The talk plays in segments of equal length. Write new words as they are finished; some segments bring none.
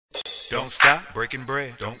don't stop breaking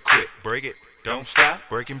bread, don't quit, break it. Don't stop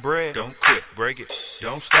breaking bread, don't quit, break it.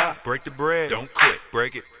 Don't stop, break the bread, don't quit,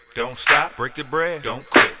 break it. Don't stop, break the bread, don't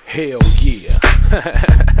quit. Hell yeah.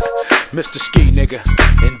 Mr. Ski, nigga,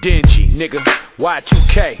 and Dengee, nigga.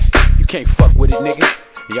 Y2K, you can't fuck with it, nigga.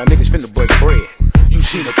 Y'all niggas finna break bread. You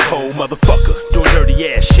seen a cold motherfucker doing dirty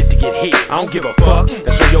ass shit to get hit. I don't give a fuck.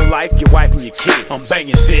 That's on your life, your wife, and your kid. I'm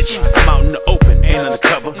banging, bitch. I'm out in the open, ain't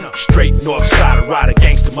undercover. Straight north side of ride, a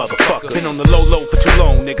gangster motherfucker. Been on the low for too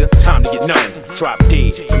long, nigga. Time to get known. Drop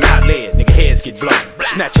dead, not lead, nigga. Heads get blown.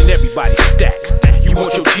 Snatching everybody's stacks. You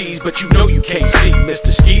want your cheese, but you know you can't see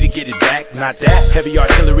Mr. Ski to get it back. Not that heavy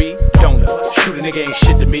artillery, donut. Shoot a nigga ain't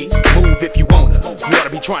shit to me. Move if you wanna. You oughta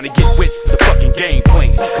be trying to get with the fucking game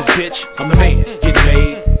plan. Cause bitch, I'm the man. Getting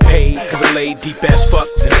made, paid, cause I'm laid deep as fuck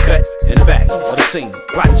in the cut, in the back of the scene.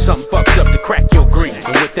 Plotting something fucked up to crack your green. And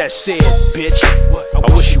with that said, bitch,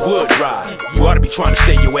 I wish you would ride. You oughta be trying to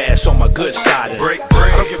stay your ass on my good side. Break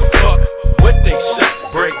bread. I don't give a fuck what they say.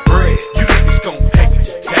 Break bread. You niggas gon' pay me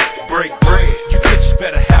to that. Break bread. You bitches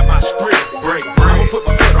better have my script. Break bread. I'ma put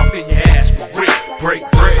my foot off in your ass for real. Break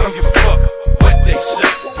bread. I don't give a fuck what they say.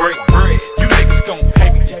 Break bread. You niggas gon'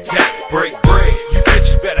 pay me to that. Break bread. You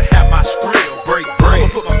bitches better have my script. Break bread. I'ma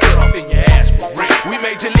put my foot off in your ass for real. We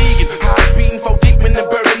major leaguing, high speeding, 4 deep in the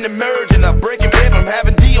burden, emerging. I'm breaking bread from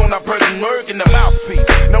having D on our person, working the mouthpiece,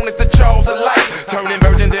 known as the jaws of life. Turning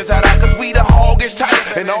virgins inside out, cause we the hoggish type.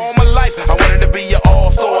 And all my life, I wanted to be your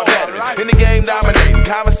all-star veteran. In the game dominating,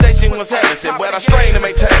 conversation was heaven. Said, but I strain to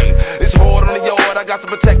maintain. It's hard on the yard, I got to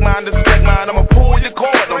protect mine, disrespect mine. I'ma pull your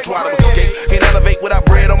cord, don't try to escape. Can't elevate without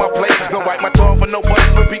bread on my plate. Don't bite my tongue for no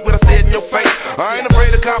buses, repeat what I said in your face. I ain't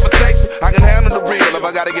afraid of confrontation, I can handle the real. If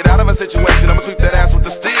I gotta get out of a situation, I'ma sweep that ass with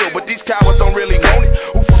the steel. But these cowards don't really want it.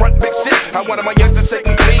 Who front big shit? I wanted my youngster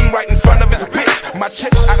second clean right in front of his bitch. My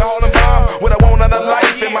chips, alcohol and bomb, what I want out of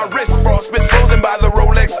life. In my wrist, frostbit frozen by the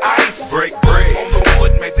Rolex ice. Break bread. On the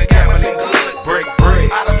wood, make the gambling good. Break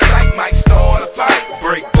bread. Out of sight, might start a fight.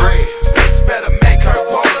 Break bread. Bitch better make her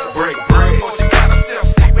quota. Break bread. Before she find herself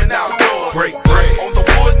sleeping outdoors. Break bread. On the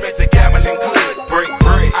wood, make the gambling good. Break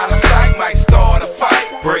bread. Out of sight, might start a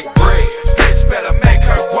fight. Break bread. Bitch better make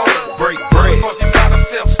her quota. Break bread. Before she find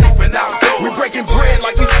herself sleeping outdoors. We breaking bread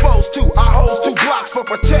like we supposed to. I hold 2 blocks for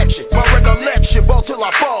protection. My recollection, ball till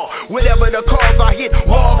I fall. Whatever the cause, I hit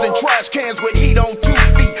walls and trash cans with heat on 2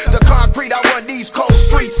 feet. The concrete, I run these cold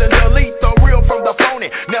streets and delete the real from the phony.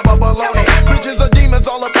 Never baloney. Bitches or demons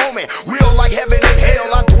all up on me. Real like heaven and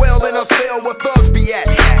hell. I dwell in a cell where thugs be at.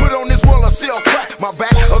 Put on this world a cell crack. My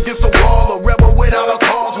back against the wall.